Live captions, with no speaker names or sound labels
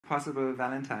possible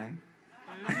Valentine.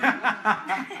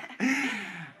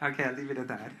 Okay, I'll leave it at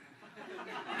that.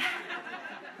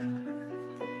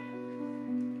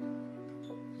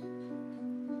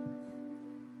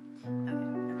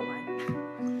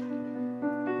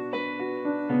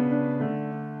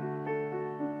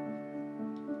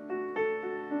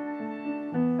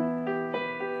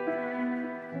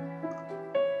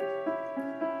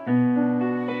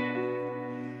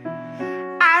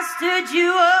 I stood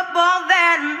you up on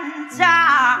Valentine,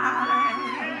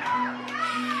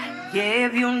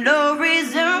 gave you no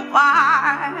reason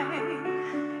why,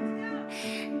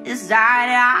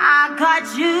 decided I got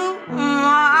you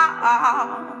off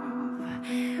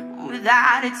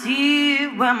without a tear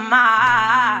in my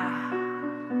eye.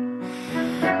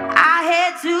 I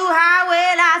had to hide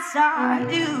when I saw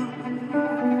you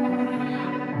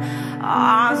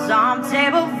on some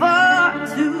table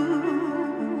for two.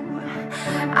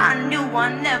 I knew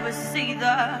I'd never see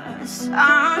the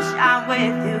sunshine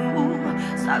with you,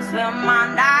 so I spent my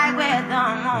night with the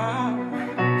moon.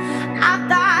 I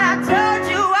thought I told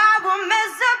you I would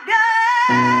miss a girl.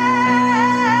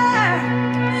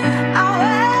 I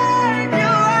waited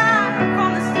you right from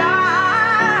the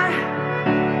start.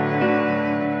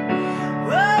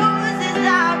 Roses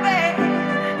are red,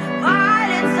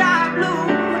 violets are blue.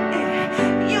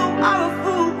 You are a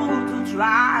fool to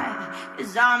try,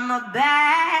 'cause I'm a bad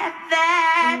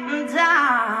Valentine.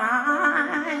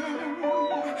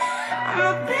 I'm a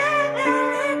bad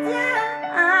Valentine.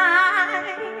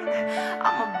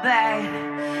 I'm a bad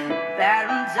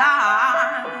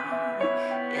Valentine.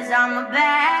 Yes, I'm a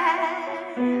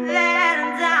bad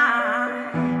Valentine.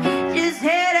 Just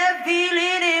had a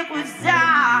feeling it was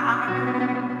time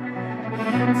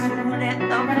to let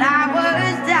the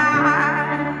flowers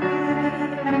die.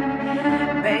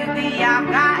 Baby, I've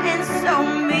gotten so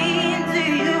mean to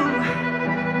you,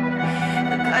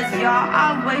 because you're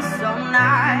always so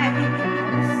nice.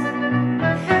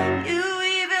 You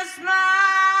even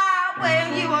smile when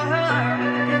you were hurt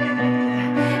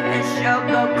and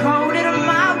sugar-coated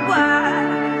my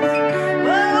words.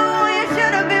 Oh, you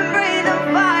should have been breathing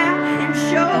fire and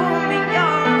showed me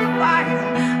you're on fire.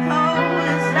 Oh,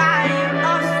 the side you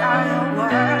lost on the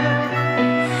world.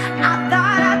 I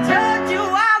thought I told you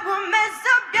I would miss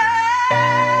a girl.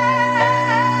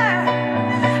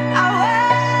 I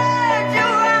waited you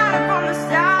right from the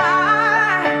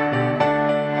start.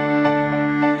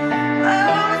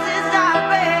 Roses are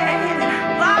red,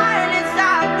 violets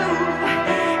are blue,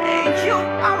 and you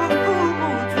are a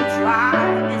fool to try.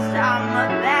 Yes, I'm a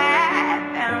bad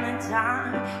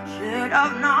Valentine. Should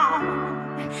have known.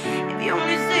 If you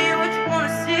only see what you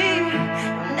wanna see,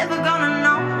 you're never gonna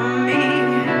know me.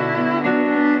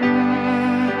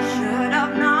 Should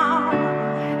have known.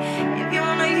 If you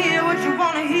wanna hear what you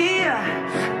wanna hear,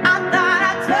 I thought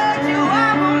I told you I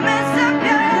would miss a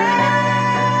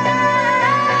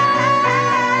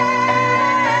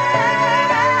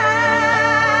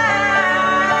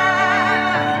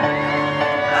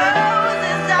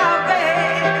Roses are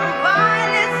red,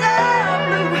 violets are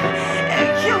blue, and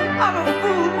you are a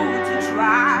fool to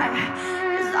try,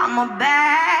 'cause I'm a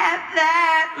bad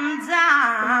Valentine.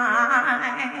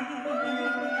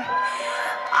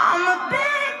 I'm a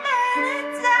bad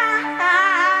Valentine.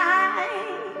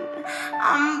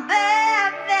 I'm a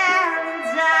bad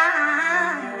Valentine.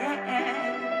 Yeah,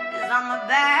 'cause I'm a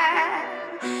bad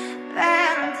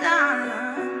Valentine.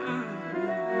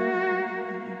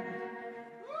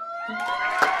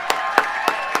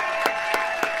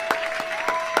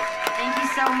 Thank you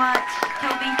so much,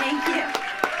 Toby. Thank you.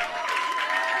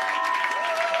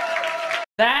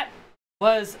 That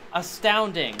was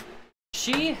astounding.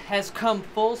 She has come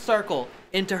full circle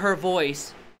into her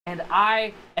voice, and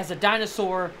I, as a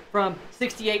dinosaur from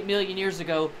 68 million years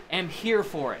ago, am here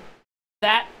for it.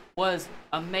 That was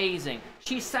amazing.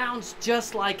 She sounds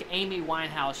just like Amy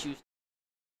Winehouse used to.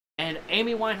 And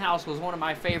Amy Winehouse was one of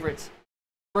my favorites,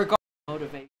 regarding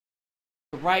motivation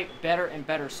to write better and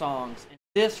better songs. And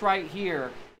this right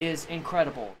here is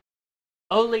incredible.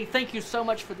 Oli, thank you so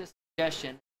much for this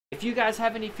suggestion. If you guys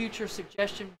have any future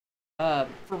suggestions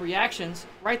for reactions,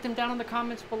 write them down in the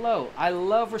comments below. I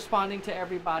love responding to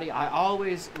everybody. I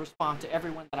always respond to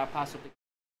everyone that I possibly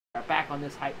can. Back on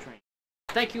this hype train.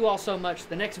 Thank you all so much.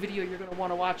 The next video you're going to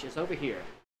want to watch is over here.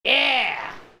 Yeah!